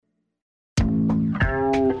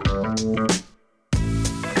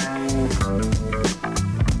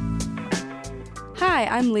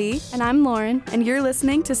I'm Lee. And I'm Lauren. And you're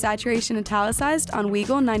listening to Saturation Italicized on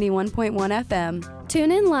Weagle 91.1 FM.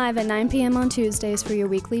 Tune in live at 9 p.m. on Tuesdays for your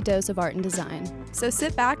weekly dose of art and design. So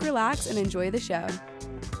sit back, relax, and enjoy the show.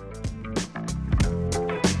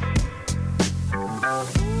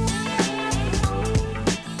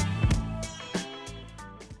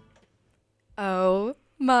 Oh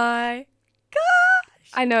my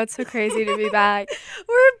gosh. I know, it's so crazy to be back.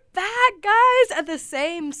 We're back, guys, at the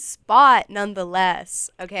same spot nonetheless.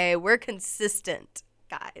 Okay, we're consistent,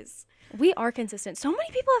 guys. We are consistent. So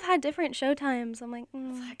many people have had different show times. I'm like,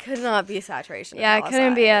 That could not be Saturation. Yeah, it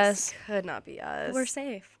couldn't be us. Could not be us. We're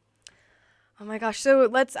safe. Oh my gosh.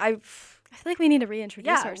 So I feel like we need to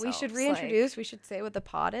reintroduce ourselves. We should reintroduce. We should say what the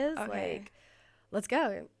pod is. Okay. Like, let's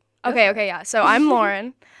go. Okay, yeah. So I'm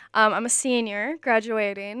Lauren. I'm a senior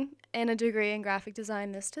graduating in a degree in graphic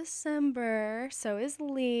design this December. So is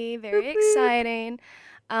Lee. Very exciting.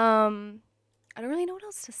 I don't really know what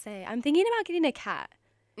else to say. I'm thinking about getting a cat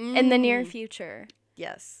in the near future.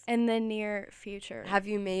 Yes. In the near future. Have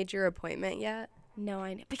you made your appointment yet? No,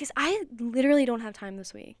 I know. Because I literally don't have time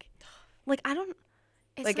this week. Like, I don't.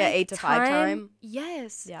 It's like at 8 to 5 time?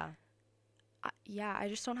 Yes. Yeah. I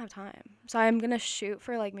just don't have time. So I'm going to shoot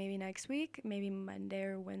for like maybe next week, maybe Monday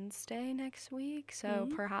or Wednesday next week. So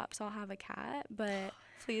perhaps I'll have a cat, but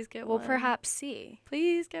please get we'll one. perhaps see.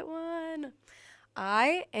 Please get one.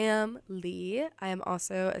 I am Lee. I am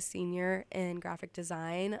also a senior in graphic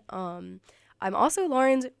design. I'm also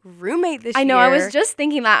Lauren's roommate this year. I know, I was just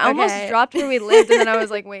thinking that. I almost dropped where we lived, and then I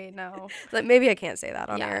was like, wait, no. Like, maybe I can't say that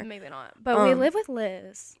on air. Yeah, maybe not. But we live with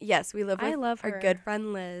Liz. Yes, we live with I love her. our good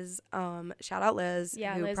friend Liz. Shout out Liz.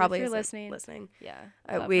 Yeah, who Liz, probably if you're isn't listening.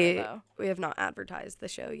 Yeah, we have not advertised the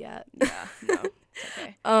show yet. Yeah, no, it's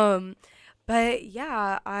okay. But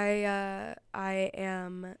yeah, I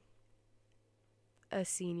am a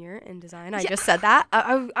senior in design. I just said that.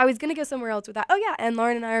 I was gonna go somewhere else with that. Oh yeah, and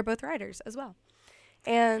Lauren and I are both writers as well.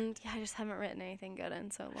 And yeah, I just haven't written anything good in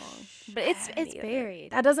so long. But it's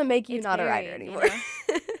buried. That doesn't make you it's not buried, a writer anymore.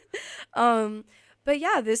 You know? But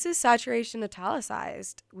yeah, this is Saturation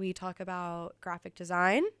Italicized. We talk about graphic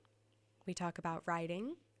design. We talk about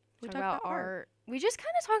writing. We talk about art. We just kind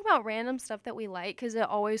of talk about random stuff that we like because it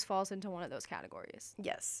always falls into one of those categories.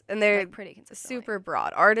 Yes. And they're like, pretty consistently. Super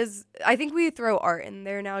broad. Art is, I think we throw art in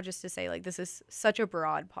there now just to say, like, this is such a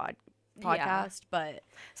broad podcast, but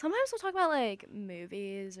sometimes we'll talk about, like,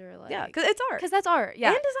 movies or, like... Yeah, because it's art. Because that's art, yeah.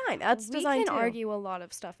 And design. That's design, We can too. argue a lot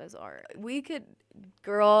of stuff as art. We could,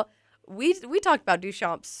 girl, we talked about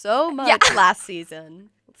Duchamp so much last season.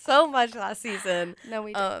 So much last season. No,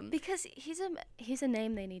 we didn't. Because he's a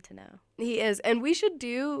name they need to know. He is. And we should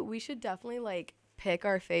definitely, like, pick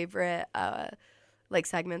our favorite, like,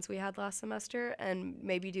 segments we had last semester and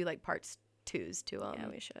maybe do, like, parts 2s to them. Yeah,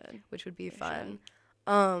 we should. Which would be fun.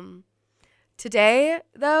 Today,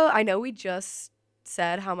 though, I know we just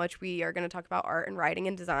said how much we are going to talk about art and writing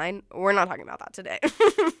and design. We're not talking about that today.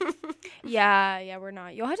 Yeah, we're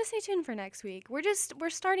not. You'll have to stay tuned for next week. We're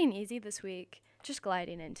starting easy this week. Just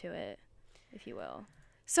gliding into it, if you will.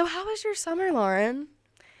 So how was your summer, Lauren?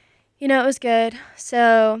 You know, it was good.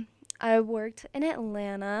 So I worked in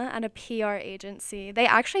Atlanta at a PR agency. They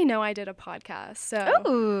actually know I did a podcast.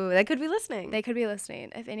 So they could be listening. They could be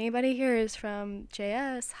listening. If anybody here is from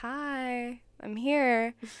JS, hi, I'm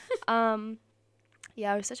here. Yeah,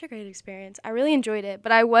 it was such a great experience. I really enjoyed it.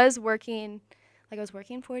 But I was working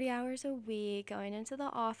 40 hours a week, going into the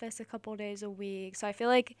office a couple days a week. So I feel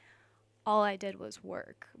like all I did was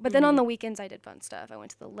work. But then on the weekends, I did fun stuff. I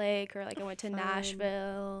went to the lake, or, like, I went to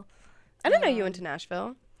Nashville. I didn't know you went to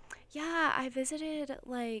Nashville. Yeah, I visited,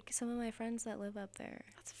 like, some of my friends that live up there.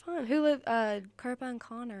 That's fun. Who live? Kirpa and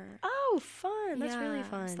Connor. Oh, fun. That's really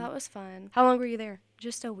fun. So that was fun. How long were you there?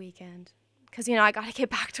 Just a weekend. Because, you know, I got to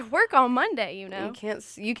get back to work on Monday, you know.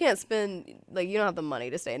 You can't spend, like, you don't have the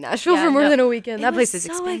money to stay in Nashville for more than a weekend. That place is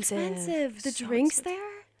so expensive. The drinks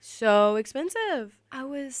there? So expensive.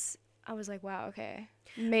 I was like, wow, okay.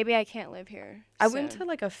 Maybe I can't live here. I went to,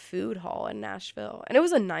 like, a food hall in Nashville, and it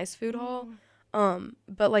was a nice food hall.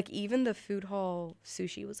 But, like, even the food hall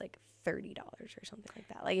sushi was, like, $30 or something like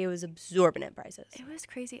that. Like, it was exorbitant prices. It was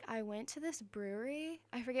crazy. I went to this brewery.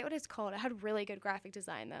 I forget what it's called. It had really good graphic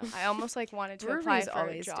design, though. I almost, like, wanted to apply for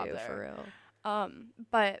a job there. For real.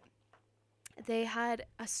 But they had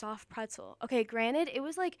a soft pretzel. Okay, granted, it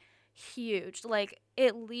was, like, huge. Like,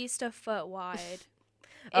 at least a foot wide.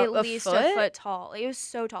 At least a foot tall. It was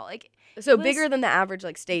so tall. Like, so bigger than the average,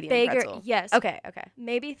 like, stadium pretzel. Yes. Okay.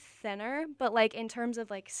 Maybe thinner, but, like, in terms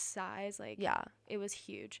of, like, size, like, yeah, it was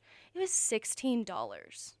huge. It was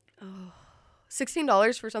 $16. Oh,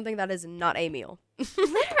 $16 for something that is not a meal.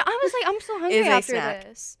 Literally, I was like, I'm so hungry Is a after snack.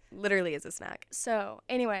 this. Literally is a snack. So,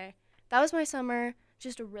 anyway, that was my summer.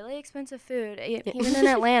 Just really expensive food. Even in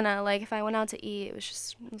Atlanta, like, if I went out to eat, it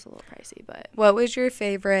was a little pricey, but. What was your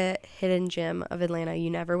favorite hidden gem of Atlanta you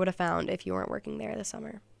never would have found if you weren't working there this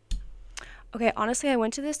summer? Okay, honestly, I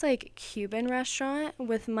went to this, like, Cuban restaurant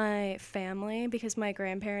with my family because my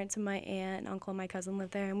grandparents and my aunt and uncle and my cousin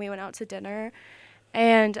lived there, and we went out to dinner.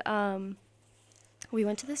 And, we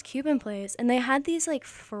went to this Cuban place, and they had these, like,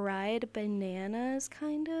 fried bananas,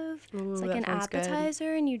 kind of. Ooh, it's like an sounds good.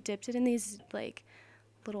 appetizer, and you dipped it in these, like,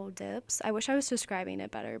 little dips. I wish I was describing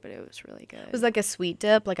it better, but it was really good. It was like a sweet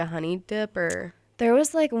dip, like a honey dip, or? There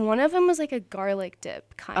was, like, one of them was, like, a garlic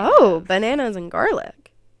dip, kind of. Oh, bananas and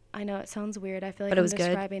garlic. I know, it sounds weird. I feel like But it I'm was good?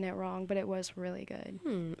 describing it wrong, but it was really good.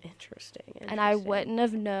 Interesting. And I wouldn't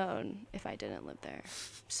have known if I didn't live there.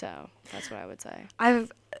 So that's what I would say.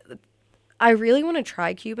 I really want to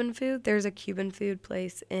try Cuban food. There's a Cuban food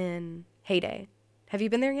place in Heyday. Have you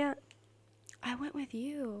been there yet? I went with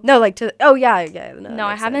you. No, like to. Oh yeah. No,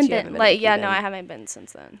 I haven't been. Like, yeah, no, I haven't been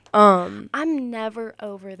since then. I'm never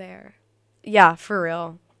over there. Yeah, for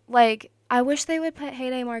real. Like, I wish they would put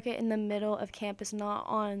Heyday Market in the middle of campus, not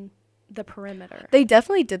on the perimeter. They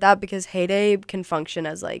definitely did that because Heyday can function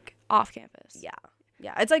as like off campus. Yeah.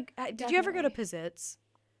 It's like, did you ever go to Definitely. Pizzitz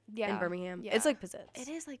Yeah. in Birmingham? Yeah. It's like Pizzitz. It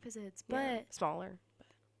is like Pizzitz, Yeah, but smaller.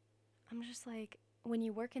 I'm just like, when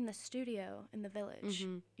you work in the studio in the village,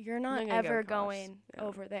 Mhm. you're not You're gonna go ever across. going Yeah.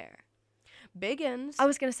 over there. Biggins. I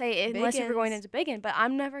was going to say, unless you were going Biggins. into Biggin, but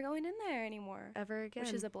I'm never going in there anymore. Ever again.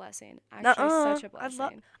 Which is a blessing. Actually, such a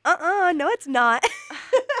blessing. No, it's not.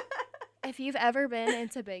 If you've ever been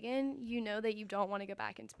into Biggin, you know that you don't want to go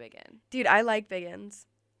back into Biggin. Dude, I like Biggins.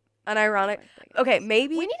 Unironic. Like Okay,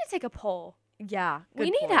 maybe. we need to take a poll. Yeah. We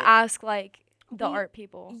good need point. to ask, like, the We- art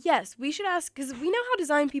people. Yes, we should ask because we know how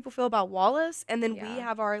design people feel about Wallace, and then we Yeah.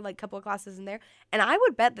 have our like couple of classes in there, and I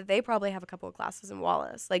would bet that they probably have a couple of classes in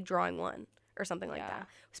Wallace, like drawing one or something like Yeah. that.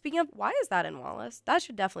 Speaking of, why is that in Wallace? That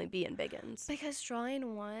should definitely be in Biggins. Because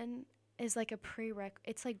drawing one is like a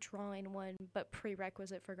it's like drawing one, but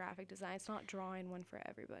prerequisite for graphic design. It's not drawing one for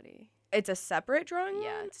everybody. It's a separate drawing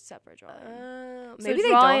Yeah, one? it's a separate drawing. Maybe So they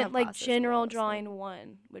don't drawing, have like classes in general Wallace then. drawing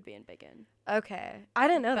one would be in Biggin. Okay, I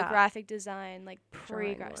didn't know But that. graphic design, like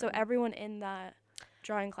Drawing so one. everyone in that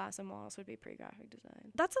drawing class in Wallace would be pre-graphic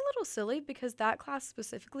design. That's a little silly because that class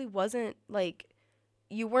specifically wasn't like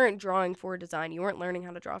you weren't drawing for design. You weren't learning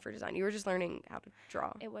how to draw for design. You were just learning how to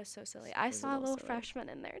draw. It was so silly. I was a saw a little little silly. freshman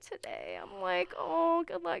in there today. I'm like, oh,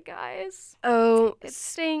 good luck, guys. Oh, It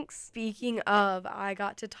stinks. speaking of, I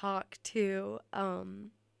got to talk to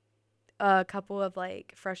a couple of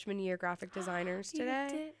like freshman year graphic designers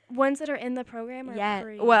today. Ones that are in the program or Yeah.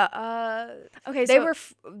 pre? Well, okay, they so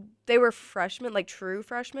they were freshmen, like true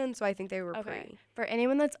freshmen, so I think they were okay. pre. For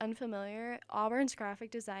anyone that's unfamiliar, Auburn's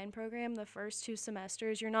graphic design program, the first 2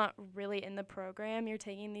 semesters, you're not really in the program. You're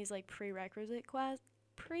taking these like prerequisite classes.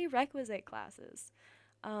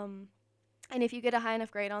 And if you get a high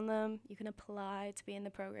enough grade on them, you can apply to be in the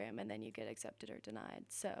program, and then you get accepted or denied.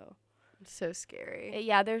 So, So scary.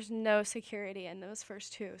 yeah, there's no security in those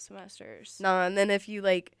first 2 semesters. No, and then if you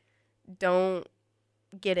like don't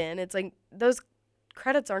get in, it's like those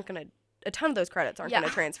credits aren't gonna. A ton of those credits aren't Yeah.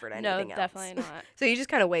 gonna transfer to No, anything else. definitely not. So you just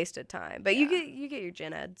kind of wasted time, but Yeah. you get your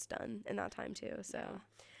gen eds done in that time too. So, Yeah.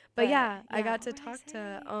 but yeah, I yeah, got to what talk did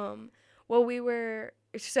I to well, we were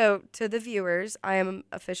so to the viewers. I am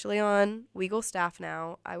officially on Weagle staff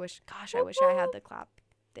now. I wish I had the clap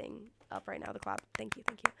thing up right now. The clap. Thank you.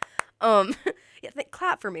 Yeah,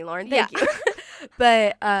 clap for me, Lauren. Thank you.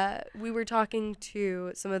 But we were talking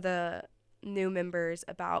to some of the new members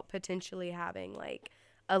about potentially having like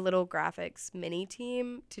a little graphics mini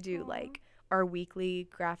team to do like our weekly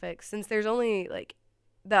graphics, since there's only like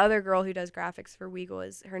the other girl who does graphics for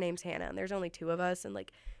Weagle her name's Hannah, and there's only 2 of us, and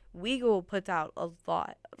like Weagle puts out a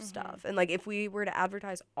lot of stuff, and like if we were to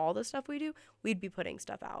advertise all the stuff we do, we'd be putting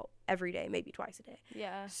stuff out every day, maybe twice a day.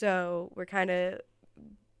 Yeah. So we're kind of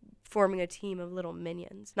forming a team of little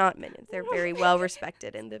minions. Not minions. They're very well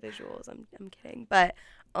respected individuals. I'm kidding. But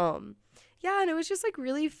yeah, and it was just like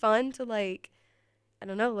really fun to like, I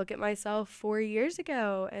don't know, look at myself 4 years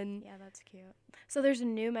ago, and Yeah, that's cute. So there's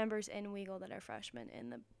new members in Weagle that are freshmen in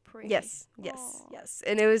the pre. yes, Aw.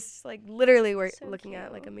 and it was like literally we're So looking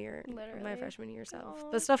at like a cute. mirror of my Literally. freshman year self.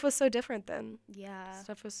 Aw. But stuff was so different then. Yeah.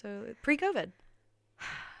 Stuff was so pre-COVID.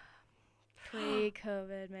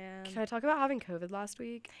 Pre-COVID, man. Can I talk about having COVID last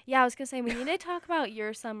week? Yeah, I was gonna say we need to talk about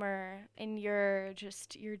your summer and your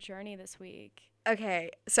journey this week. Okay,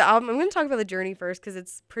 so I'm going to talk about the journey first because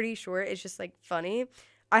it's pretty short. It's just like funny.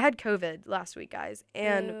 I had COVID last week, guys,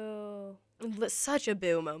 and Ew. such a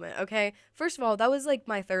boo moment, okay? First of all, that was like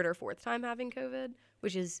my 3rd or 4th time having COVID,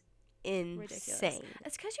 which is Ridiculous. insane.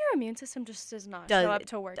 It's because your immune system just does not show up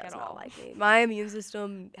to work at Does all. not like me. My immune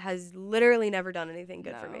system has literally never done anything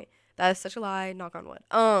good for me. That is such a lie, knock on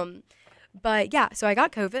wood. But yeah, so I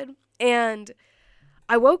got COVID, and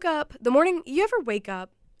I woke up the morning. You ever wake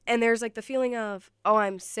up and there's like the feeling of, oh,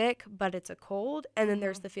 I'm sick, but it's a cold, and then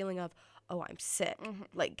there's the feeling of, oh, I'm sick,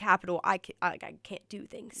 like capital I can't do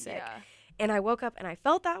things sick. Yeah. And I woke up and I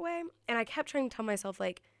felt that way, and I kept trying to tell myself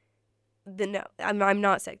like, no, I'm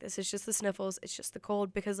not sick. This is just the sniffles. It's just the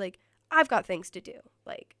cold, because like I've got things to do,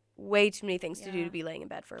 like way too many things to do to be laying in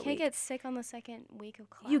bed for a week. Can't get sick on the 2nd week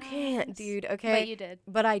of class. You can't, dude. Okay, But you did.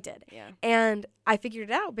 But I did. Yeah. And I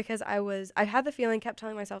figured it out because I had the feeling, kept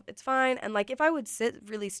telling myself it's fine, and like if I would sit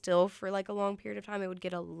really still for like a long period of time, it would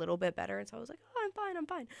get a little bit better. And so I was like, oh, I'm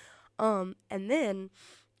fine. And then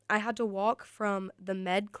I had to walk from the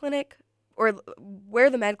med clinic, or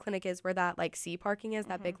where the med clinic is, where that like C parking is,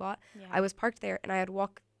 that big lot. Yeah. I was parked there, and I had to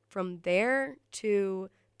walk from there to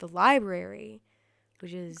the library,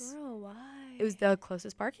 which is Girl, why? it was the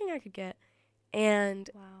closest parking I could get. And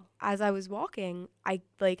Wow. as I was walking, I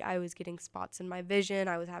was getting spots in my vision.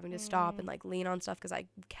 I was having to stop and like lean on stuff because I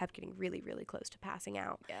kept getting really, really close to passing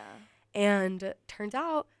out. Yeah. And turns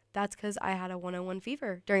out that's because I had a 101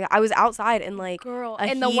 fever during I was outside in like Girl,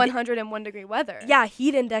 in the 101 degree weather. Yeah,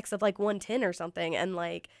 heat index of like 110 or something, and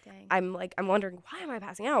like Dang. I'm wondering, why am I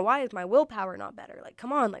passing out? Why is my willpower not better? Like,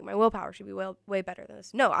 come on, like my willpower should be way better than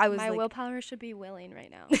this. No, I was my like, willpower should be willing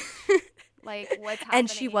right now. Like, what's happening? and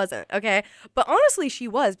she wasn't, okay? But honestly, she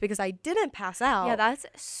was, because I didn't pass out. Yeah, that's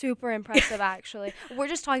super impressive, actually. We're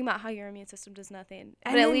just talking about how your immune system does nothing. And But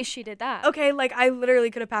at then- least she did that. Okay, like I literally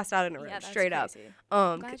could have passed out in a room, Yeah, that's straight crazy. up.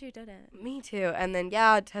 I'm glad you didn't. Me too. And then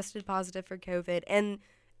yeah, tested positive for COVID, and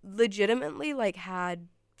legitimately like had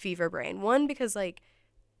fever brain. One, because like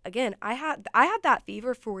again, I had that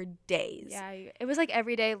fever for days. Yeah, it was like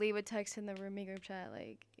every day Lee would text in the roomie group chat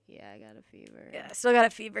like, yeah, I got a fever. Yeah, still got a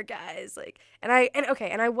fever, guys. Like, and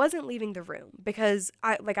I wasn't leaving the room because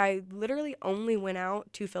I literally only went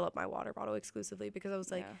out to fill up my water bottle exclusively, because I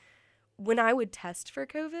was like, when I would test for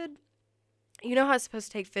COVID, you know how it's supposed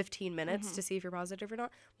to take 15 minutes to see if you're positive or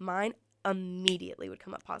not? Mine immediately would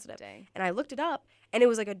come up positive. Dang. And I looked it up, and it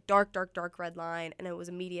was like a dark red line, and it was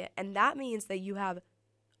immediate. And that means that you have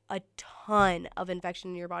a ton of infection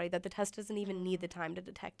in your body that the test doesn't even need the time to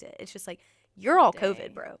detect it. It's just like, you're all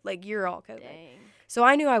COVID, bro. Like, you're all COVID. Dang. So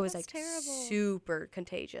I knew I was That's like terrible. super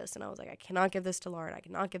contagious, and I was like, I cannot give this to Lauren. I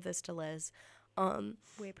cannot give this to Liz.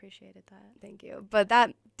 We appreciated that. Thank you. But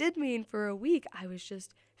that did mean for a week I was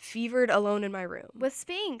just fevered alone in my room With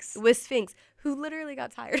Sphinx. with Sphinx, who literally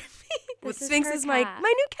got tired of me. This is Sphinx her is my cat.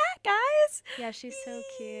 new cat, guys. Yeah, she's so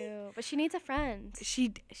cute. But she needs a friend.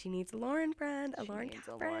 She needs a Lauren friend, a She Lauren needs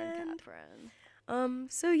cat a friend. Lauren cat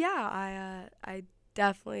friend. So yeah, I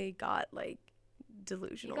definitely got like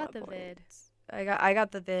delusional. You got at the vid. points. I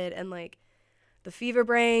got the vid, and like the fever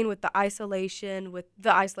brain with the isolation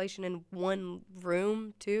in one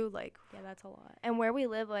room too. Like, Yeah, that's a lot. And where we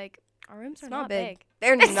live, like, our rooms it's are not not big. big.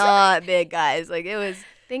 They're not big, guys. Like, it was.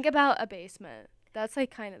 Think about a basement. That's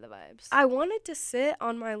like kind of the vibes. I wanted to sit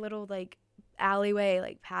on my little like alleyway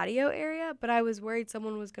like patio area, but I was worried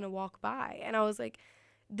someone was gonna walk by, and I was like,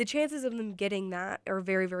 the chances of them getting that are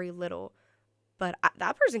very, very little. But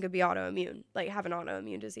that person could be autoimmune, like have an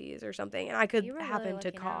autoimmune disease or something, and I could You were really happen to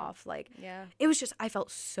looking out. cough. Like, Yeah. it was just, I felt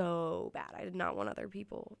so bad. I did not want other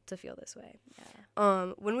people to feel this way.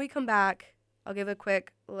 Yeah. When we come back, I'll give a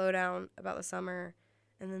quick lowdown about the summer,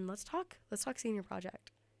 and then let's talk senior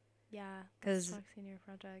project. Yeah. 'Cause let's talk senior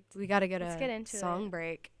project. We got to get Let's a get into song it.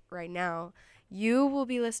 break right now. You will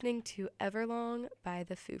be listening to Everlong by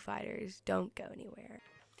the Foo Fighters. Don't go anywhere.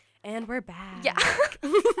 And we're back. Yeah.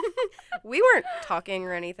 We weren't talking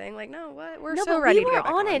or anything. Like, no, what? We're No, so but ready we to were go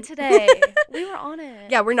back on it today. We were on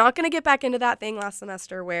it. Yeah, we're not going to get back into that thing last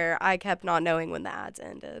semester where I kept not knowing when the ads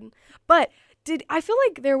ended. But I feel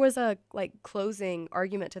like there was a like closing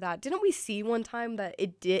argument to that. Didn't we see one time that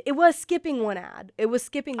it was skipping one ad. It was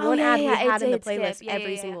skipping one ad we had in the playlist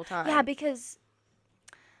every single time. Yeah, because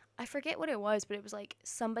I forget what it was, but it was like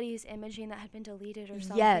somebody's imaging that had been deleted or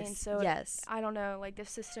something. Yes, So yes. I don't know, like the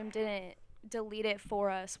system didn't delete it for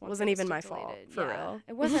us. Once Wasn't it was even my fault, deleted. for Yeah. real.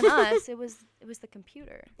 It wasn't us. It was the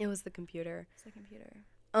computer. It was the computer. It's the computer.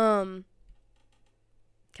 Can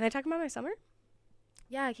I talk about my summer?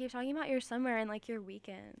 Yeah, keep talking about your summer and like your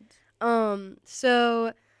weekend.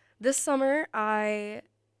 So this summer I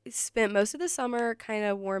spent most of the summer kind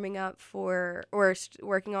of warming up for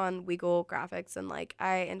working on Weagle graphics, and like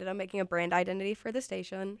I ended up making a brand identity for the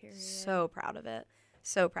station. Period. So proud of it.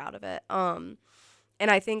 So proud of it. And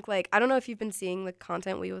I think like I don't know if you've been seeing the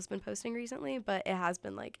content Weagle's been posting recently, but it has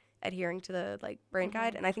been like adhering to the like brand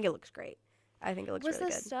guide, and I think it looks great. I think it looks really good.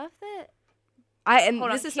 Was the stuff that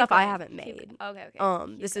this is stuff I haven't made. Okay.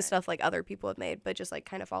 This is stuff like other people have made, but just like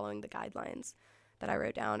kind of following the guidelines that I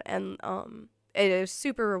wrote down, and it was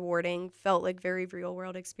super rewarding. Felt like very real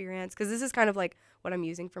world experience, because this is kind of like what I'm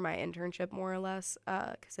using for my internship more or less,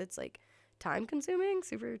 because it's like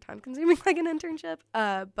super time consuming like an internship.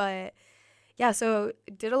 But yeah, so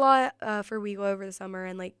did a lot for Weagle over the summer,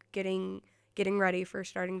 and like getting ready for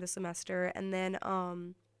starting the semester, and then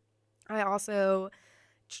I also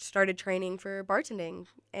started training for bartending,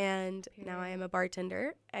 and now I am a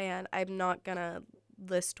bartender, and I'm not gonna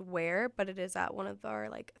list where, but it is at one of our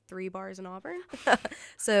like 3 bars in Auburn.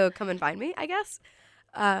 So come and find me, I guess.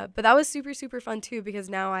 But that was super, super fun too, because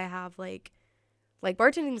now I have like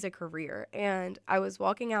bartending is a career, and I was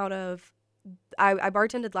walking out of, I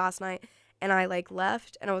bartended last night, and I like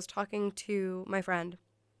left, and I was talking to my friend,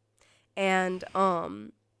 and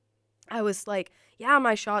I was like, yeah,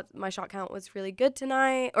 my shot count was really good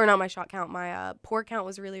tonight. Or not my shot count, my pour count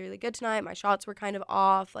was really, really good tonight. My shots were kind of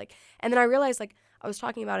off. Like, and then I realized, like, I was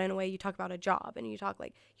talking about it in a way you talk about a job, and you talk,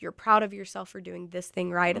 like, you're proud of yourself for doing this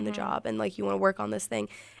thing right in the job, and, like, you want to work on this thing.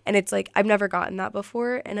 And it's, like, I've never gotten that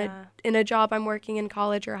before in a job I'm working in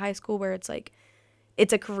college or high school, where it's, like,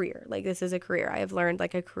 it's a career. Like, this is a career. I have learned,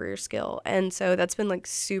 like, a career skill. And so that's been, like,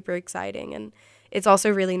 super exciting. And it's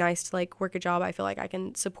also really nice to like work a job I feel like I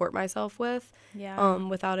can support myself with,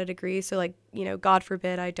 without a degree. So like, you know, God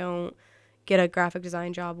forbid I don't get a graphic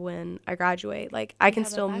design job when I graduate. Like I can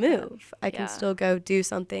still move. I can still go do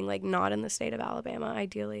something like not in the state of Alabama,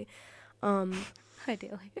 ideally.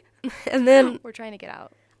 Ideally. And then we're trying to get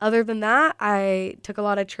out. Other than that, I took a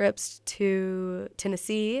lot of trips to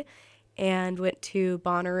Tennessee and went to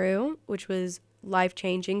Bonnaroo, which was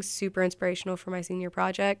life-changing, super inspirational for my senior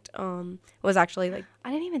project. Was actually like, I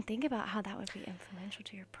didn't even think about how that would be influential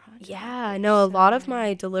to your project. Yeah, no, a lot of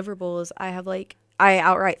my deliverables I have like I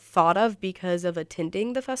outright thought of because of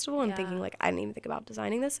attending the festival and thinking like I didn't even think about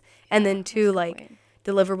designing this. And then two, like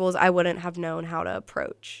deliverables I wouldn't have known how to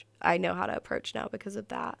approach. I know how to approach now because of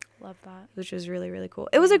that. Love that. Which was really, really cool.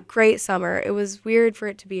 It was a great summer. It was weird for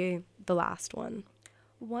it to be the last one.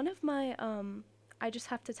 One of my I just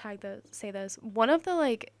have to say this. One of the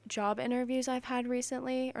like job interviews I've had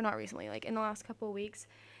recently, or not recently, like in the last couple of weeks,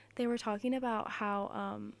 they were talking about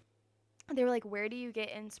how they were like, where do you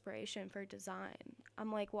get inspiration for design?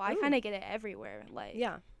 I'm like, well, I kind of get it everywhere. Like,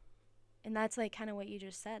 yeah. And that's like kind of what you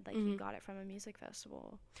just said. Like you got it from a music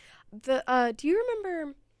festival. Do you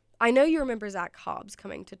remember? I know you remember Zach Hobbs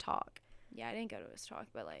coming to talk. Yeah, I didn't go to his talk,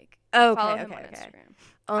 but like follow him on Instagram.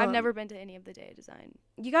 I've never been to any of the Day of Design.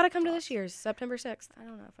 You got to come to this year's, September 6th. I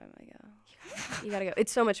don't know if I might go. You got to go.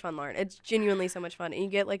 It's so much fun, Lauren. It's genuinely so much fun, and you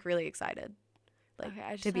get like really excited.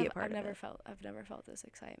 Like to be a part of it. I've never felt this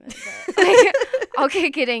excitement, but like, I'll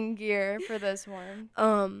get in gear for this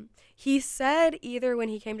one. He said either when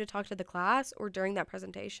he came to talk to the class or during that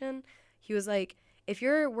presentation, he was like, if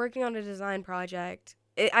you're working on a design project,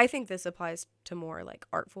 I think this applies to more like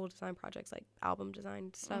artful design projects, like album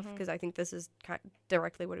design stuff, because I think this is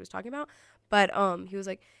directly what he was talking about. But he was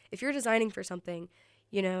like, if you're designing for something,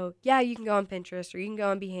 you know, you can go on Pinterest or you can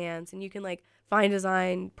go on Behance and you can like find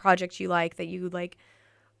design projects you like that you like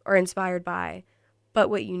are inspired by. But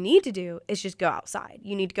what you need to do is just go outside.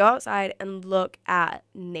 You need to go outside and look at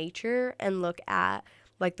nature and look at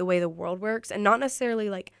like the way the world works, and not necessarily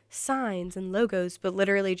like signs and logos, but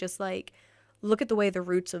literally just like look at the way the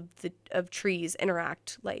roots of trees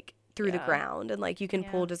interact like through the ground, and like you can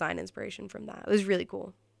pull design inspiration from that. It was really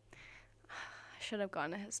cool. I should have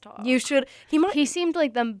gone to his talk. You should. He seemed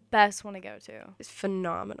like the best one to go to. It's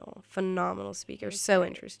phenomenal speaker. So great.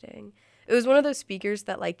 Interesting. It was one of those speakers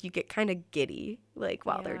that like you get kind of giddy like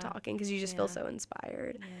while they're talking because you just feel so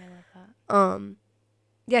inspired. Yeah,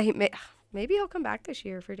 I love that. Maybe he'll come back this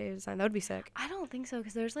year for Day of Design. That would be sick. I don't think so,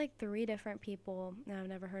 because there's like 3 different people, and I've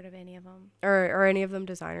never heard of any of them. Are any of them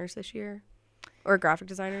designers this year? Or graphic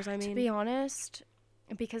designers, I mean? To be honest,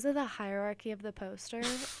 because of the hierarchy of the poster,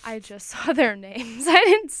 I just saw their names. I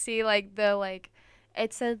didn't see like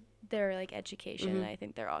it said their like education and I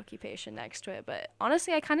think their occupation next to it. But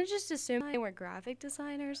honestly, I kind of just assumed they were graphic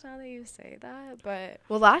designers now that you say that. But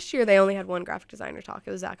well, last year they only had one graphic designer talk.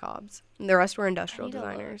 It was Zach Hobbs. And the rest were industrial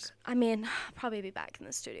designers. I mean, I'll probably be back in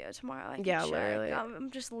the studio tomorrow. Literally. I'm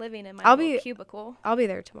just living in my little cubicle. I'll be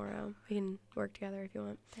there tomorrow. We can work together if you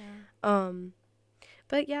want. Yeah.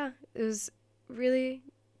 But yeah, it was really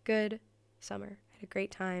good summer. I had a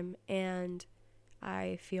great time, and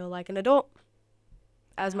I feel like an adult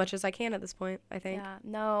as much as I can at this point, I think. Yeah,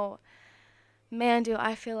 no. Man, do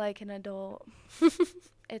I feel like an adult.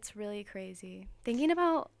 It's really crazy. Thinking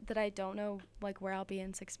about that I don't know, like, where I'll be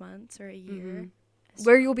in 6 months or a year.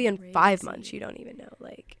 Where you'll be in 5 months, you don't even know.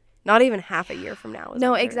 Like, not even half a year from now.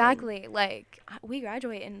 No, exactly. Like, we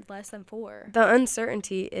graduate in less than 4. The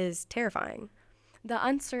uncertainty is terrifying. The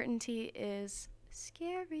uncertainty is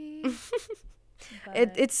scary.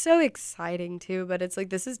 It's so exciting, too, but it's, like,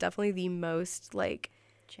 this is definitely the most, like...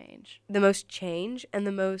 change and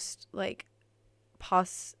the most, like,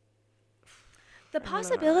 the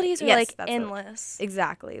possibilities are, like, endless.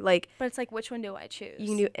 Exactly. Like, but it's like, which one do I choose? You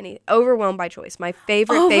can do any. Overwhelmed by choice. My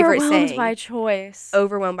favorite saying. Overwhelmed by choice.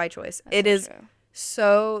 Overwhelmed by choice. That's it so is true.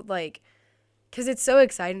 so, like, because it's so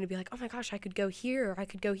exciting to be like, oh my gosh, I could go here, or I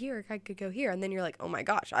could go here, or I could go here. And then you're like, oh my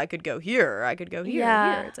gosh, I could go here, or I could go here,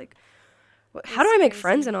 or here. It's like, how do I make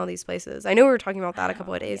friends in all these places? I know we were talking about that a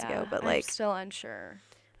couple of days ago, but, like. I'm still unsure.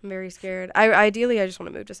 I'm very scared. Ideally, I just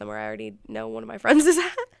want to move to somewhere I already know one of my friends is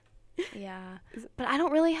at. Yeah. But I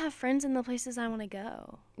don't really have friends in the places I want to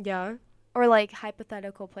go. Yeah. Or, like,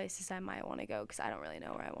 hypothetical places I might want to go, because I don't really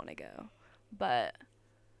know where I want to go. But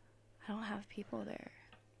I don't have people there.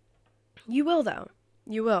 You will, though.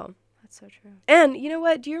 You will. That's so true. And you know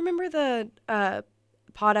what? Do you remember the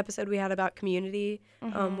pod episode we had about community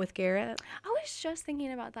with Garrett? I was just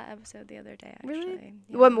thinking about that episode the other day, actually. Really?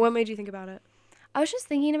 Yeah. What made you think about it? I was just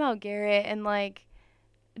thinking about Garrett and, like,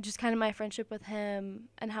 just kind of my friendship with him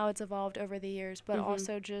and how it's evolved over the years, but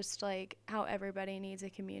also just, like, how everybody needs a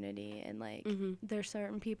community. And, like, there's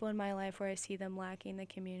certain people in my life where I see them lacking the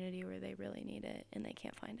community where they really need it and they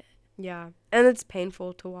can't find it. Yeah. And it's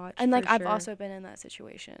painful to watch. And, like, I've sure. also been in that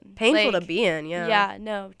situation. Painful like, to be in, yeah. Yeah,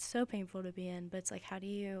 no, it's so painful to be in, but it's like, how do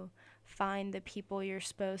you find the people you're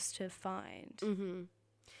supposed to find?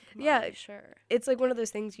 Yeah, really sure. It's like one of those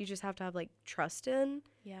things you just have to have, like, trust in.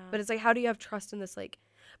 Yeah. But it's like, how do you have trust in this, like,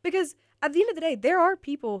 because at the end of the day, there are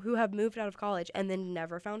people who have moved out of college and then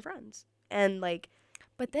never found friends. And, like.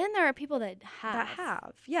 But then there are people that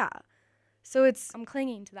have. Yeah. So it's. I'm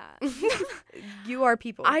clinging to that. You are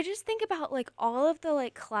people. I just think about, like, all of the,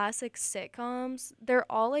 like, classic sitcoms.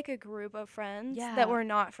 They're all, like, a group of friends that were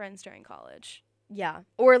not friends during college. Yeah.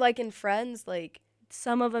 Or, like, in Friends, like.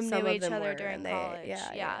 Some of them knew each other during college.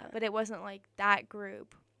 Yeah. But it wasn't, like, that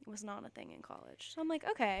group was not a thing in college. So I'm like,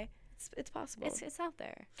 okay. It's possible. It's out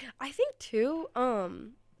there. I think, too,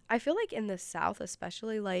 I feel like in the South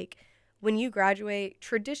especially, like, when you graduate,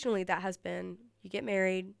 traditionally that has been, you get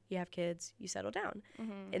married, you have kids, you settle down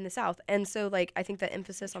in the South. And so, like, I think the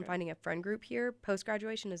emphasis on finding a friend group here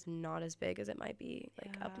post-graduation is not as big as it might be,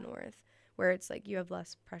 like, up north, where it's, like, you have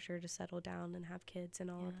less pressure to settle down and have kids and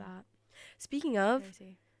all of that. Speaking of,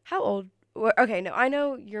 how old? Okay, no, I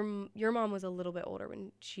know your mom was a little bit older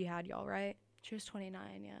when she had y'all, right? She was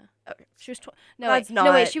 29, yeah. Okay. She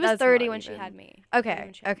was she was 30 when she had me.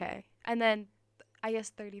 Okay. And then I guess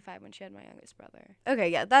 35 when she had my youngest brother. Okay,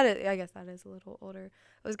 yeah, I guess that is a little older.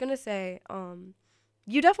 I was going to say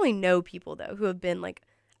you definitely know people though who have been like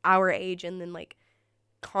our age and then like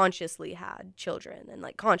consciously had children and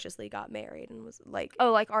like consciously got married and was like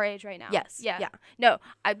like our age right now. Yes. Yeah. No,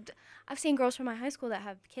 I've seen girls from my high school that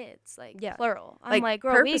have kids, like plural. I'm like,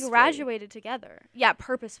 girl, we graduated together. Yeah,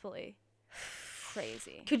 purposefully.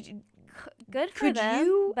 Crazy. Good for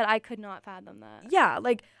them, but I could not fathom that. Yeah,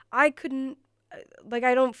 like I couldn't, like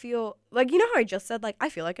I don't feel, like, you know how I just said, like, I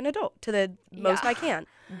feel like an adult to the most I can.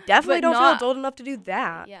 Definitely don't feel adult enough to do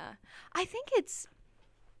that. Yeah. I think it's.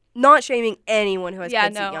 Not shaming anyone who has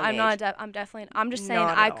kids at young I'm age. not. I'm just saying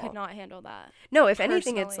I could not handle that. No, if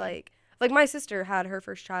anything, it's like my sister had her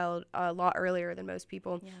first child a lot earlier than most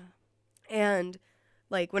people. Yeah. And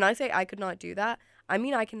like when I say I could not do that, I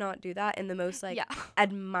mean I cannot do that in the most like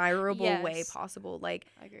admirable way possible. Like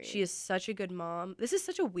she is such a good mom. This is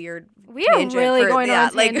such a weird. We are really going on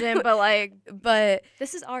a tangent, but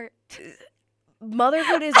this is art.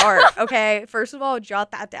 Motherhood is art. Okay, first of all,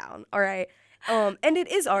 jot that down. All right. And it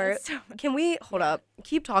is art. Can we hold up?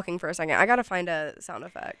 Keep talking for a second. I gotta find a sound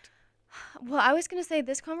effect. Well, I was gonna say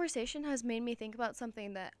this conversation has made me think about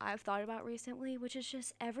something that I've thought about recently, which is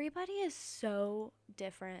just everybody is so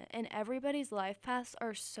different, and everybody's life paths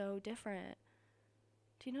are so different.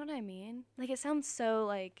 Do you know what I mean? Like it sounds so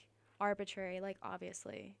like arbitrary, like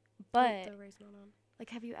obviously, but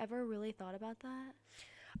like, have you ever really thought about that?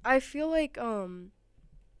 I feel like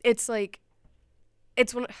it's like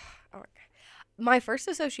it's one. My first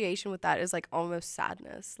association with that is like almost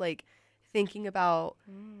sadness, like thinking about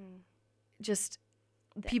just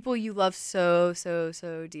people you love so, so,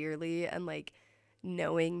 so dearly, and like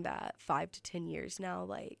knowing that 5 to 10 years now,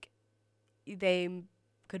 like they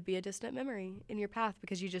could be a distant memory in your path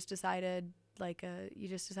because you just decided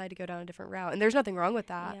to go down a different route, and there's nothing wrong with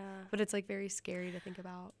that. Yeah. But it's like very scary to think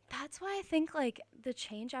about. That's why I think like the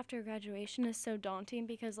change after graduation is so daunting,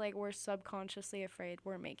 because like we're subconsciously afraid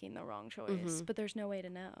we're making the wrong choice, but there's no way to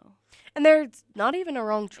know. And there's not even a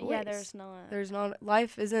wrong choice. Yeah, there's not. There's not.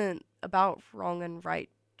 Life isn't about wrong and right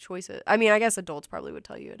choices. I mean, I guess adults probably would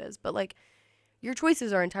tell you it is, but like your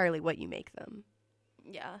choices are entirely what you make them.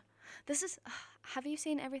 Yeah. This is. Have you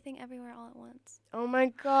seen Everything Everywhere All at Once? Oh my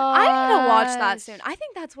god! I need to watch that soon. I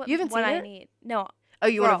think that's what you haven't seen I it? need. No. Oh,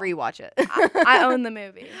 you want to rewatch it? I own the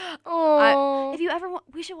movie. Oh. If you ever want,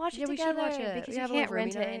 we should watch it together. We should watch it. Because we you can't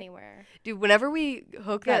rent it anywhere. Dude, whenever we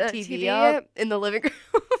hook Get that that TV TV up in the living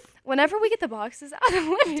room. Whenever we get the boxes out of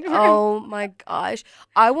the living room. Oh my gosh.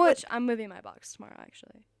 Which I'm moving my box tomorrow,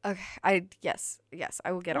 actually. Okay. Yes,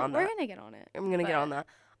 I will get on that. We're gonna get on it. I'm gonna get on that.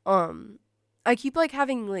 I keep like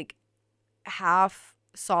having like half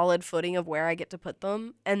solid footing of where I get to put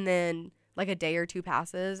them, and then like a day or two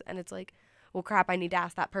passes, and it's like, well, crap, I need to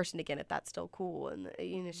ask that person again if that's still cool, and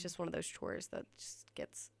it's just one of those chores that just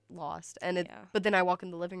gets lost. And but then I walk in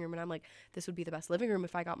the living room and I'm like, this would be the best living room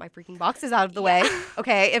if I got my freaking boxes out of the way.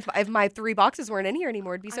 Okay, if my 3 boxes weren't in here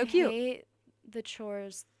anymore, it'd be so cute. I hate the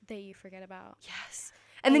chores that you forget about. Yes,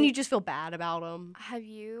 and then you just feel bad about them.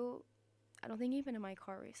 I don't think you've been in my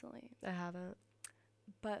car recently. I haven't,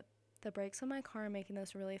 but the brakes on my car are making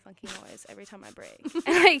this really funky noise every time I brake.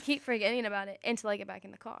 And I keep forgetting about it until I get back in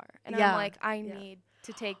the car. And I'm like, I need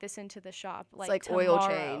to take this into the shop. It's like tomorrow. oil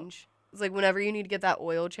change. It's like whenever you need to get that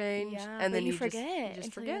oil change. Yeah, and then you forget.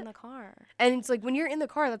 Just forget. You're in the car. And it's like when you're in the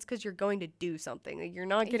car, that's because you're going to do something. Like, you're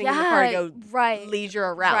not getting in the car to go leisure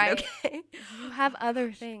around, okay? You have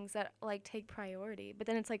other things that like take priority. But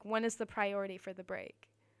then it's like, when is the priority for the break?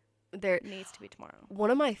 There needs to be tomorrow. One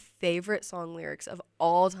of my favorite song lyrics of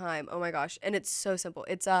all time. Oh my gosh. And it's so simple.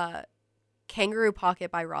 It's Kangaroo Pocket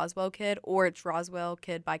by Roswell Kid, or it's Roswell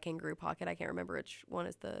Kid by Kangaroo Pocket. I can't remember which one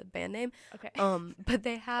is the band name. Okay. But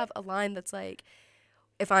they have a line that's like,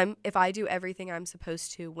 if I do everything I'm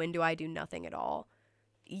supposed to, when do I do nothing at all?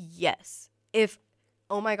 Yes.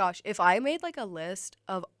 Oh my gosh, if I made like a list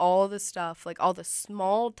of all the stuff, like all the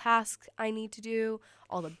small tasks I need to do,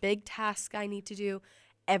 all the big tasks I need to do,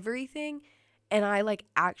 everything, and I like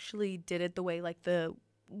actually did it the way like the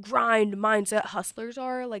grind mindset hustlers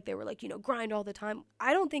are, like they were like, grind all the time,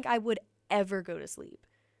 I don't think I would ever go to sleep.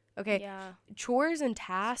 Okay. Yeah. Chores and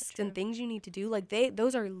tasks and things you need to do, like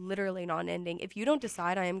those are literally non-ending. If you don't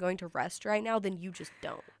decide I am going to rest right now, then you just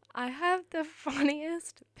don't. I have the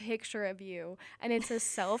funniest picture of you, and it's a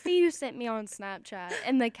selfie you sent me on Snapchat,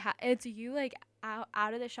 and it's you like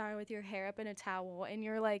out of the shower with your hair up in a towel, and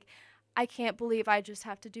you're like, I can't believe I just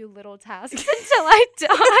have to do little tasks until I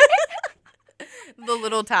die. The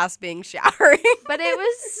little task being showering. But it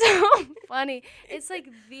was so funny. It's like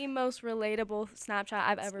the most relatable Snapchat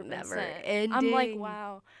I've ever been sent. Ending. I'm like,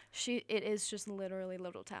 wow. It is just literally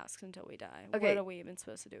little tasks until we die. Okay. What are we even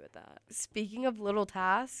supposed to do with that? Speaking of little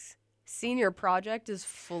tasks, senior project is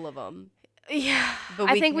full of them. Yeah, but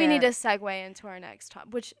I think we need to segue into our next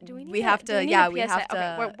topic. Which do we need? We have to. We have to.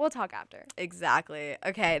 Okay, we'll talk after. Exactly.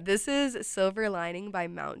 Okay, this is Silver Lining by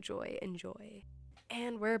Mountjoy. Enjoy.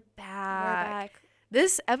 And we're back.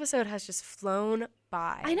 This episode has just flown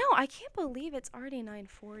by. I know. I can't believe it's already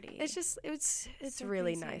 9:40. It's so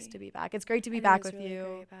really crazy. Nice to be back. It's great to be back with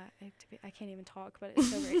you. I can't even talk, but it's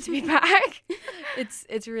so great to be back.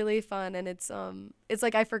 It's really fun, and it's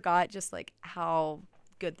like I forgot just like how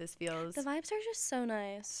good this feels. The vibes are just so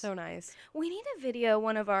nice. So nice. We need to video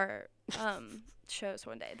one of our shows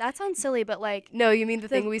one day. That sounds silly, but like... No, you mean the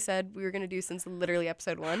thing we said we were going to do since literally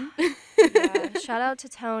episode 1? Yeah. Shout out to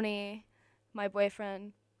Tony, my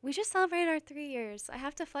boyfriend. We just celebrated our 3 years. I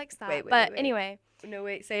have to flex that. Wait. Anyway. No,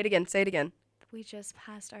 wait. Say it again. We just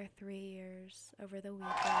passed our 3 years over the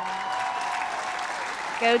weekend.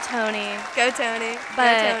 Go Tony.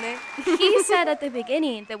 But he said at the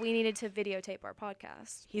beginning that we needed to videotape our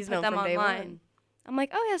podcast. He's known from day one. I'm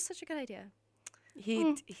like, oh yeah, such a good idea.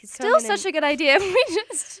 He's still such a good idea. We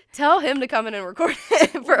just tell him to come in and record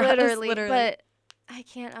it for us. Literally. But I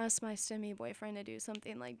can't ask my STEMmy boyfriend to do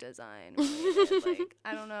something like design related. Like,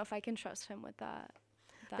 I don't know if I can trust him with that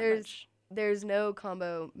much. There's no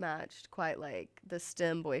combo matched quite like the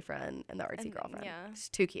STEM boyfriend and the artsy girlfriend. Yeah. It's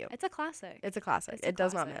too cute. It's a classic. It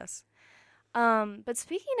does not miss. But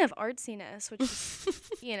speaking of artsiness, which is,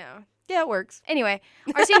 Yeah, it works. Anyway,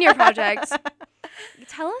 our senior project.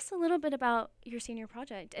 Tell us a little bit about your senior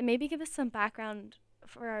project and maybe give us some background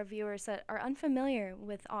for our viewers that are unfamiliar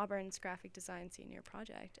with Auburn's graphic design senior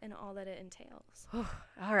project and all that it entails.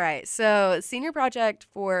 All right. So, senior project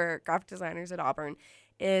for graphic designers at Auburn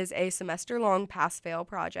is a semester-long pass-fail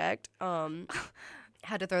project.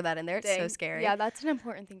 Had to throw that in there. It's so scary. Yeah, that's an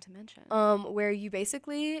important thing to mention. Where you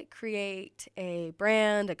basically create a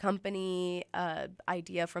brand, a company,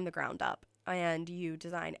 idea from the ground up, and you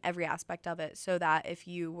design every aspect of it so that if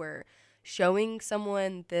you were showing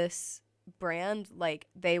someone this brand, like,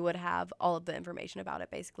 they would have all of the information about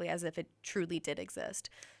it, basically, as if it truly did exist.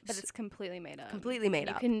 But it's completely made up. Completely made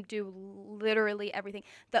up. You can do literally everything.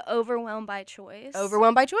 The overwhelmed by choice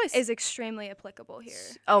is extremely applicable here.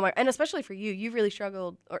 Oh my! And especially for you, you really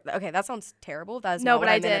struggled. Okay, that sounds terrible. That's no, not but what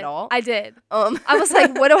I meant at all. I did. I was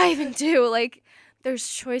like, what do I even do? Like, there's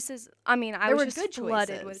choices. I mean, I was just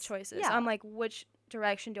flooded with choices. Yeah. I'm like, which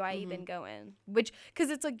direction do I even go in?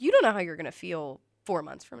 Because it's like, you don't know how you're gonna feel 4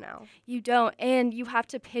 months from now. You don't, and you have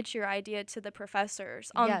to pitch your idea to the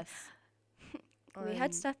professors. Yes. We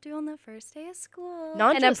had stuff due on the first day of school.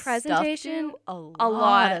 Not and just a presentation. Stuff due, a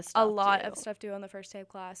lot of stuff due on the first day of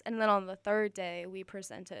class, and then on the third day we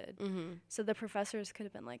presented. Mm-hmm. So the professors could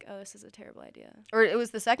have been like, "Oh, this is a terrible idea." Or it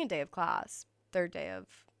was the second day of class, third day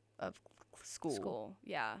of school. School.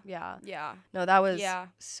 Yeah. Yeah. Yeah. No, that was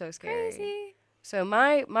so scary. Crazy. So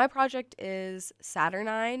my project is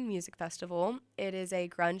Saturnine Music Festival. It is a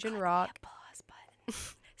grunge and rock. Applause button.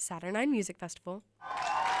 Saturnine Music Festival.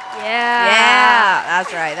 Yeah,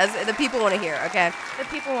 that's right. That's the people want to hear. Okay, the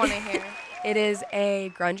people want to hear. It is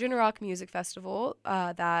a grunge and rock music festival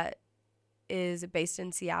that is based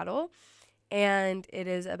in Seattle, and it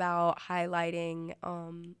is about highlighting.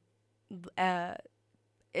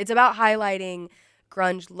 It's about highlighting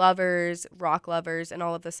grunge lovers, rock lovers, and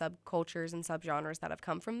all of the subcultures and subgenres that have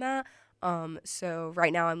come from that. So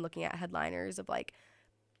right now I'm looking at headliners of like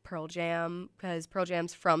Pearl Jam, because Pearl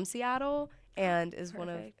Jam's from Seattle and is one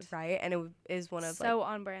of and it is one of so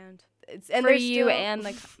on brand. It's and for you and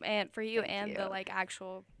the like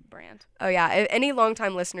actual brand. Oh yeah, any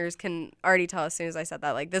longtime listeners can already tell as soon as I said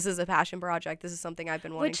that, like, this is a passion project. This is something I've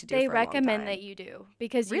been wanting to do for a long time. Which they recommend that you do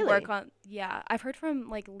because you work on. Yeah, I've heard from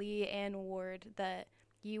like Lee and Ward that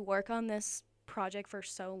you work on this project for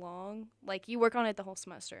so long, like you work on it the whole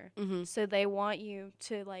semester. Mm-hmm. So they want you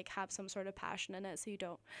to like have some sort of passion in it, so you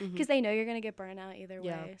don't, because they know you're gonna get burnt out either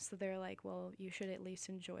way. So they're like, well, you should at least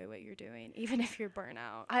enjoy what you're doing, even if you're burnt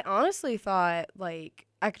out. I honestly thought, like,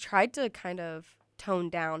 I tried to kind of tone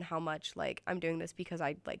down how much like I'm doing this because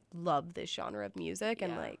I like love this genre of music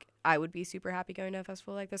and like I would be super happy going to a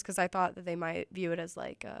festival like this, because I thought that they might view it as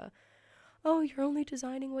like oh, you're only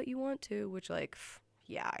designing what you want to, which like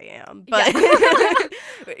yeah, I am,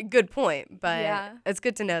 but good point. But it's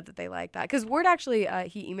good to know that they like that, because Ward actually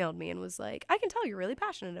he emailed me and was like, I can tell you're really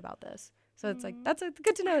passionate about this. So it's like, that's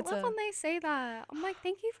good to know. I love when they say that. I'm like,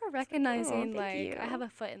 thank you for recognizing, like, I have a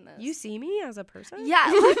foot in this. You see me as a person?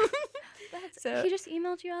 Yeah. So he just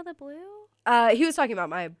emailed you out of the blue? He was talking about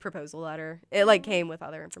my proposal letter. It like came with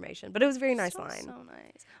other information, but it was a very nice line. So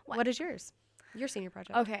nice. What is yours? Your senior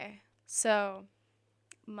project. Okay, so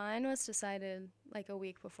mine was decided like a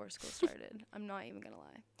week before school started. I'm not even gonna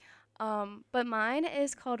lie. But mine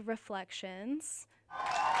is called Reflections.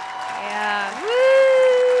 Yeah.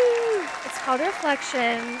 Woo! It's called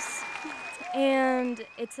Reflections, and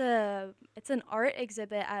it's an art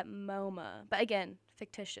exhibit at MoMA. But again,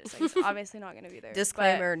 fictitious. Like, it's obviously not going to be there.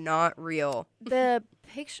 Disclaimer, not real. The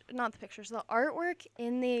artwork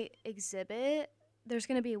in the exhibit, there's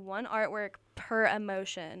going to be one artwork per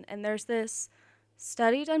emotion. And there's this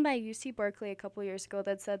study done by UC Berkeley a couple years ago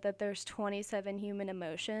that said that there's 27 human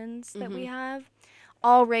emotions that we have,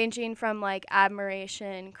 all ranging from like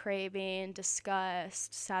admiration, craving,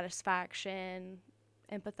 disgust, satisfaction,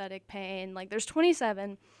 empathetic pain. Like, there's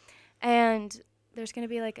 27. And there's going to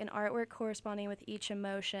be like an artwork corresponding with each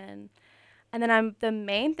emotion. And then the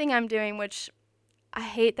main thing I'm doing, which I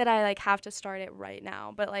hate that I like have to start it right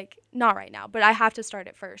now, but like not right now, but I have to start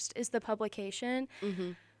it first, is the publication.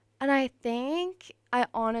 And I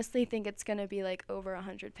honestly think it's going to be like over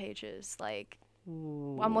 100 pages. Like,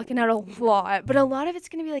 I'm looking at a lot, but a lot of it's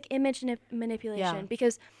going to be like image manipulation,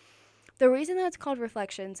 because the reason that it's called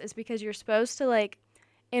Reflections is because you're supposed to like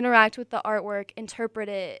interact with the artwork, interpret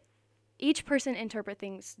it. Each person interpret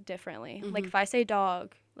things differently. Like, if I say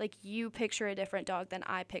dog, like, you picture a different dog than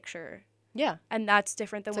I picture. Yeah. And that's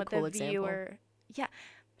different than what the viewer. Example. Yeah.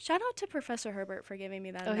 Shout out to Professor Herbert for giving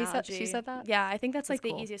me that analogy. She said that? Yeah, I think that's like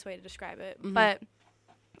cool. The easiest way to describe it. But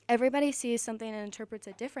everybody sees something and interprets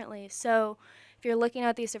it differently. So if you're looking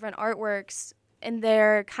at these different artworks and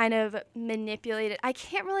they're kind of manipulated, I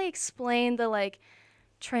can't really explain the like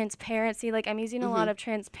transparency. Like, I'm using a lot of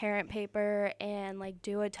transparent paper and, like,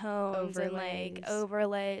 duotones and, like,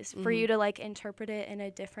 overlays for you to, like, interpret it in a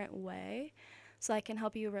different way. So I can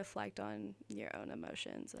help you reflect on your own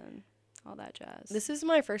emotions and all that jazz. This is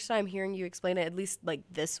my first time hearing you explain it, at least, like,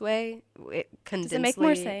 this way. Does it make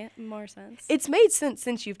more sense? It's made sense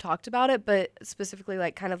since you've talked about it, but specifically,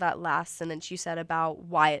 like, kind of that last sentence you said about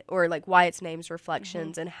why its name's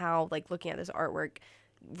reflections and how, like, looking at this artwork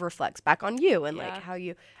reflects back on you and, like, how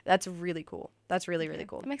you... That's really cool. That's really, really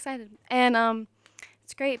cool. I'm excited. And,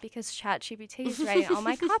 it's great because ChatGPT is writing all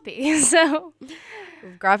my copy, so...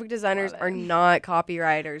 Graphic designers are not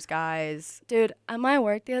copywriters, guys. Dude, at my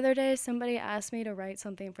work the other day, somebody asked me to write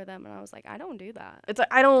something for them, and I was like, I don't do that. It's like,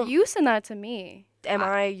 I don't... You send that to me. Am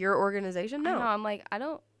I your organization? No. I know, I'm like, I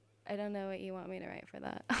don't know what you want me to write for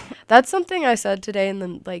that. That's something I said today in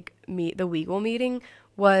the, like, the Weagle meeting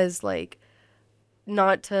was, like,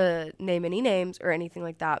 not to name any names or anything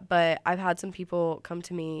like that, but I've had some people come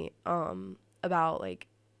to me about, like,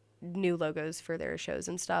 new logos for their shows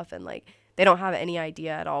and stuff, and, like, they don't have any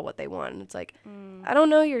idea at all what they want. And it's like, I don't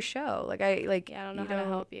know your show. Like, I don't know how to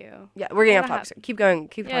help you. Yeah, we're getting off topic. Keep going.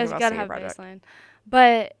 Keep talking about gotta have project. Baseline.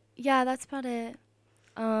 But yeah, that's about it.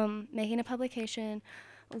 Making a publication.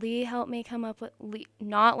 Lee helped me come up with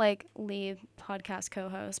not like Lee podcast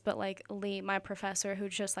co-host, but like Lee, my professor, who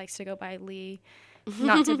just likes to go by Lee,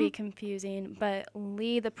 not to be confusing. But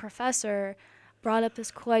Lee, the professor, brought up this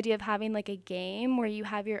cool idea of having like a game where you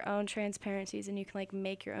have your own transparencies and you can like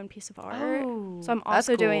make your own piece of art. So I'm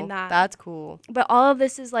also doing that. That's cool. But all of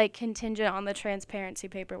this is like contingent on the transparency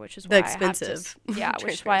paper, which is why expensive. which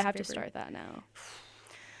is why I have to start that now.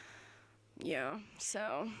 Yeah.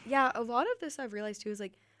 So yeah, a lot of this I've realized too is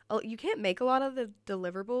like you can't make a lot of the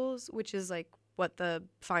deliverables, which is like what the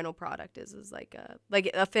final product is like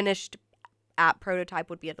a finished app prototype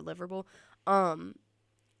would be a deliverable.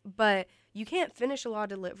 But you can't finish a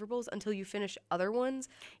lot of deliverables until you finish other ones.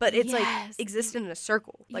 But it's like exists in a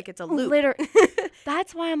circle. Like it's a loop. Literally.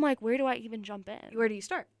 That's why I'm like, where do I even jump in? Where do you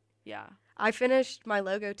start? Yeah. I finished my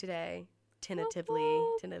logo today,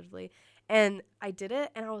 tentatively. And I did it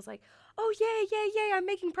and I was like, oh, yay, I'm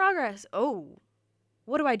making progress. Oh,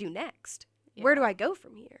 what do I do next? Yeah. Where do I go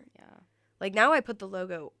from here? Yeah. Like now I put the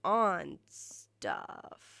logo on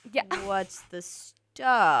stuff. Yeah. What's the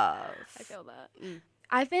stuff? I feel that.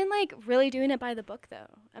 I've been, like, really doing it by the book, though.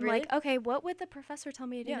 I'm really? like, okay, what would the professor tell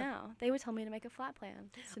me to do now? They would tell me to make a flat plan.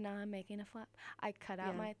 So now I'm making a flat. I printed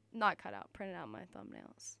out my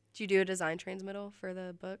thumbnails. Did you do a design transmittal for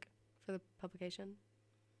the book, for the publication?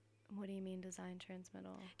 What do you mean design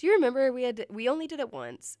transmittal? Do you remember we only did it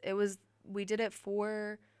once? We did it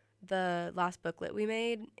for the last booklet we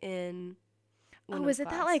made in... Oh, is it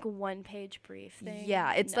that, like, one-page brief thing?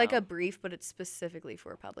 Yeah, it's like a brief, but it's specifically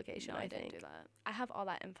for publication, I think. didn't do that. I have all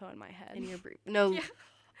that info in my head. In your brief. No. Yeah.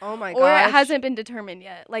 Oh, my gosh. Or it hasn't been determined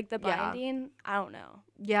yet. Like, the binding, I don't know.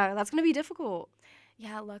 Yeah, that's going to be difficult.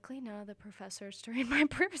 Yeah, luckily none of the professors during my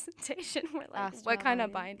presentation were like, what kind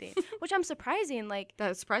of binding? Which I'm surprising. Like,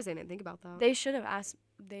 that's surprising. I didn't think about that. They should have asked...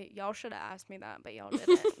 y'all should have asked me that, but y'all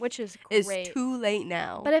didn't, which is great. It's too late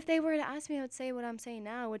now. But if they were to ask me, I would say what I'm saying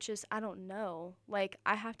now, which is I don't know. Like,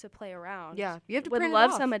 I have to play around. Yeah, you have to would print love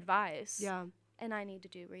it off. some advice. Yeah, and I need to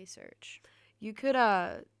do research. You could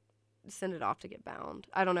send it off to get bound.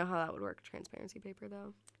 I don't know how that would work. Transparency paper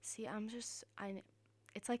though. See,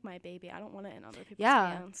 it's like my baby. I don't want it in other people's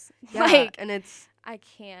hands. Yeah, like, and I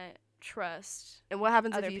can't trust. And what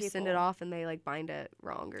happens if you people. send it off and they like bind it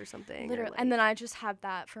wrong or something? Literally, and then I just have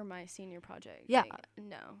that for my senior project. Yeah, like,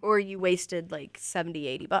 no. Or you wasted like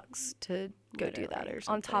 $70-$80 to go do that or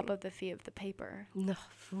something on top of the fee of the paper. No.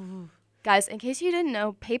 Guys, in case you didn't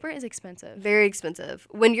know, paper is expensive. Very expensive.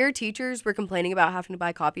 When your teachers were complaining about having to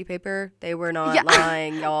buy copy paper, they were not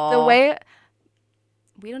lying, y'all. The way...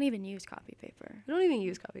 We don't even use copy paper. We don't even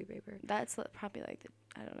use copy paper. That's probably like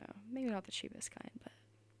I don't know, maybe not the cheapest kind,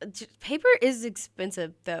 but paper is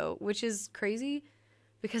expensive though, which is crazy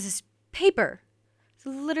because it's paper. It's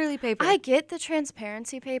literally paper. I get the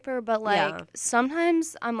transparency paper, but like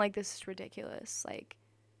sometimes I'm like, this is ridiculous. Like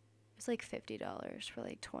it's like $50 for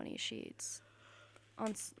like 20 sheets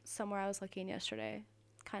on somewhere I was looking yesterday.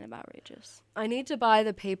 Kind of outrageous. I need to buy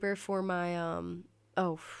the paper for my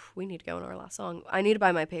oh, we need to go in our last song. I need to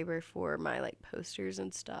buy my paper for my, like, posters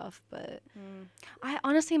and stuff, but... I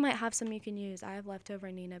honestly might have some you can use. I have leftover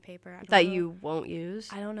Nina paper. That you won't use?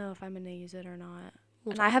 I don't know if I'm going to use it or not.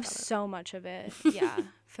 And I have so much of it. Yeah.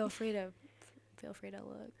 Feel free to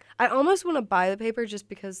look. I almost want to buy the paper just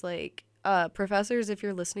because, like, professors, if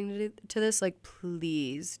you're listening to this, like,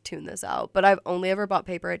 please tune this out. But I've only ever bought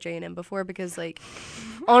paper at J&M before because, like,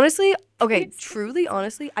 honestly, okay, truly,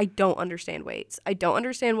 honestly, I don't understand weights. I don't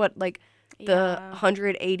understand what, like, the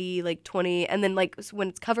 180, like, 20, and then, like, when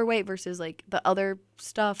it's cover weight versus, like, the other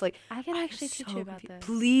stuff, like, I can actually teach you about this.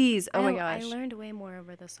 Please. Oh, my gosh. I learned way more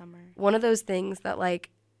over the summer. One of those things that, like,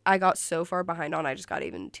 I got so far behind on, I just got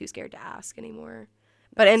even too scared to ask anymore.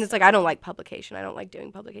 But, and it's like, I don't like publication. I don't like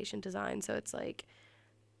doing publication design. So it's like,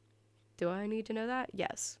 do I need to know that?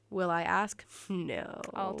 Yes. Will I ask? No.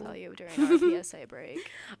 I'll tell you during our PSA break.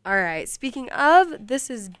 All right. Speaking of, this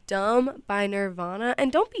is Dumb by Nirvana.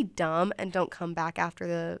 And don't be dumb and don't come back after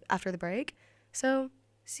the break. So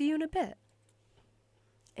see you in a bit.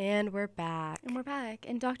 And we're back.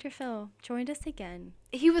 And Dr. Phil joined us again.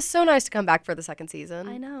 He was so nice to come back for the second season.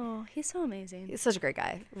 I know. He's so amazing. He's such a great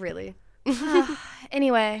guy. Really.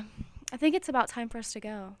 Anyway, I think it's about time for us to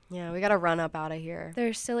go. Yeah, we got to run up out of here.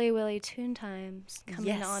 There's Silly Willy Toon Times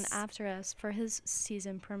coming on after us for his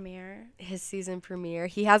season premiere.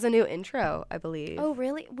 He has a new intro, I believe. Oh,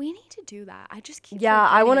 really? We need to do that. I just keep forgetting.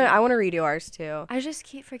 I want to redo ours too. I just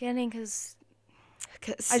keep forgetting because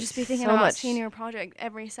I just be thinking about senior project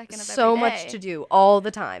every second of every day. So much to do all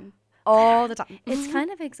the time. It's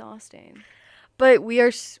kind of exhausting. But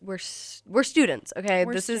we're students, okay?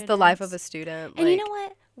 This is the life of a student. And you know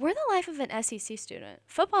what? We're the life of an SEC student.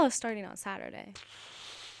 Football is starting on Saturday.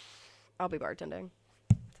 I'll be bartending,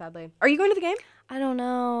 sadly. Are you going to the game? I don't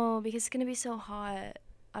know, because it's going to be so hot.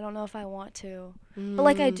 I don't know if I want to. But,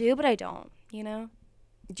 like, I do, but I don't, you know?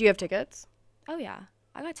 Do you have tickets? Oh, yeah.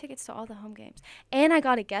 I got tickets to all the home games. And I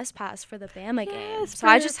got a guest pass for the Bama game. So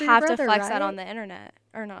I just have to flex that on the internet.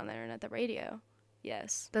 Or not on the internet, the radio.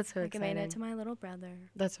 Yes. That's so exciting. I made it to my little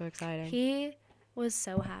brother. That's so exciting. He was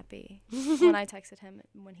so happy when I texted him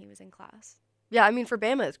when he was in class. Yeah, I mean, for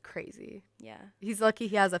Bama, it's crazy. Yeah. He's lucky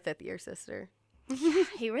he has a fifth-year sister.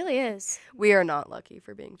 He really is. We are not lucky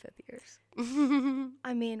for being fifth years.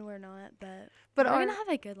 I mean, we're not, but we're going to have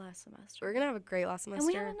a good last semester. We're going to have a great last semester. And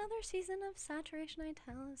we have another season of Saturation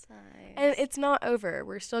Italicized. And it's not over.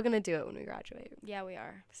 We're still going to do it when we graduate. Yeah, we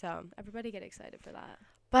are. So everybody get excited for that.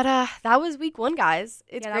 But that was week 1, guys.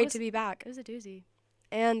 It's great to be back. It was a doozy.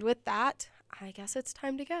 And with that, I guess it's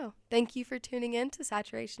time to go. Thank you for tuning in to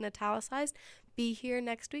Saturation Italicized. Be here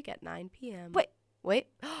next week at 9 p.m. Wait.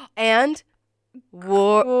 And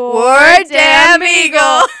War Damn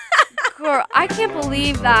Eagle. Girl, I can't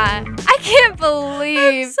believe that. I can't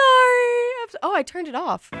believe. I'm sorry. I turned it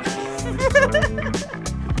off.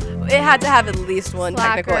 It had to have at least one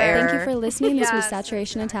technical error. Thank you for listening. This was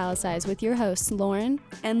Saturation Italicized with your hosts, Lauren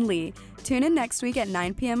and Lee. Tune in next week at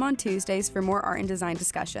 9 p.m. on Tuesdays for more art and design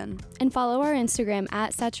discussion. And follow our Instagram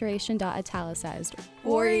at saturation.italicized.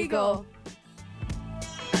 War Eagle.